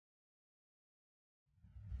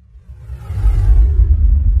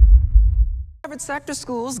Private sector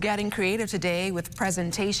schools getting creative today with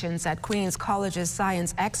presentations at Queens College's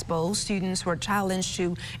Science Expo. Students were challenged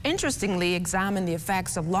to interestingly examine the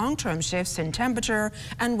effects of long-term shifts in temperature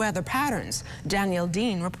and weather patterns. Danielle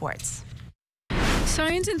Dean reports.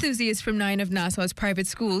 Science enthusiasts from 9 of Nassau's private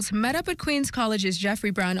schools met up at Queen's College's Jeffrey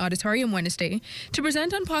Brown Auditorium Wednesday to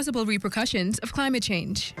present on possible repercussions of climate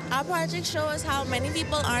change. Our project shows how many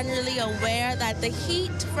people aren't really aware that the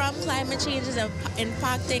heat from climate change is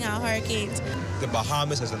impacting our hurricanes. The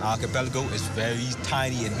Bahamas as an archipelago is very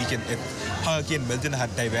tiny, and if Hurricane Milton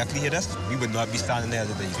had directly hit us, we would not be standing there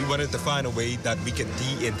today. We wanted to find a way that we can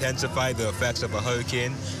de-intensify the effects of a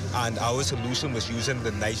hurricane, and our solution was using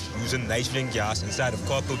nitrogen gas inside of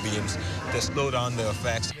coral beams to slow down the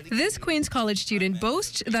effects. This Queen's College student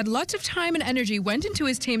boasts that lots of time and energy went into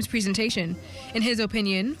his team's presentation, in his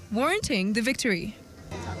opinion, warranting the victory.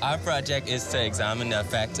 Our project is to examine the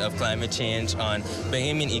effect of climate change on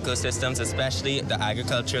Bahamian ecosystems, especially the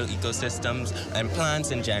agricultural ecosystems and plants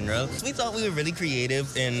in general. We thought we were really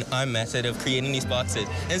creative in our method of creating these boxes.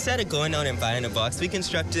 Instead of going out and buying a box, we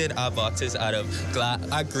constructed our boxes out of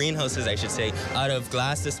our greenhouses, I should say, out of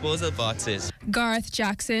glass disposal boxes. Garth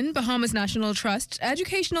Jackson, Bahamas National Trust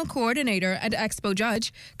Educational Coordinator and Expo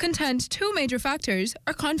Judge, contends two major factors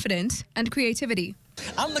are confidence and creativity.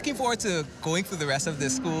 I'm looking forward to going through the rest of the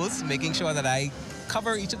schools, making sure that I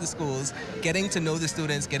cover each of the schools, getting to know the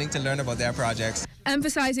students, getting to learn about their projects.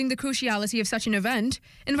 Emphasizing the cruciality of such an event,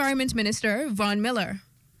 Environment Minister Von Miller.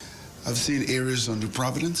 I've seen areas on New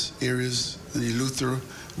Providence, areas in Eleuthera,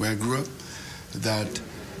 where I grew up, that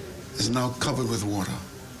is now covered with water.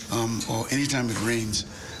 Or anytime it rains,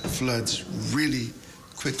 floods really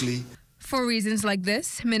quickly. For reasons like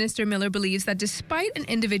this, Minister Miller believes that despite an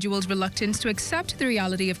individual's reluctance to accept the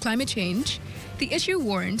reality of climate change, the issue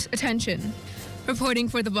warrants attention. Reporting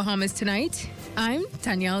for the Bahamas Tonight, I'm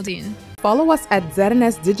Danielle Dean. Follow us at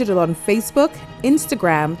ZNS Digital on Facebook,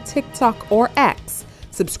 Instagram, TikTok, or X.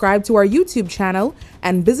 Subscribe to our YouTube channel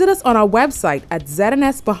and visit us on our website at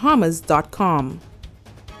znsbahamas.com.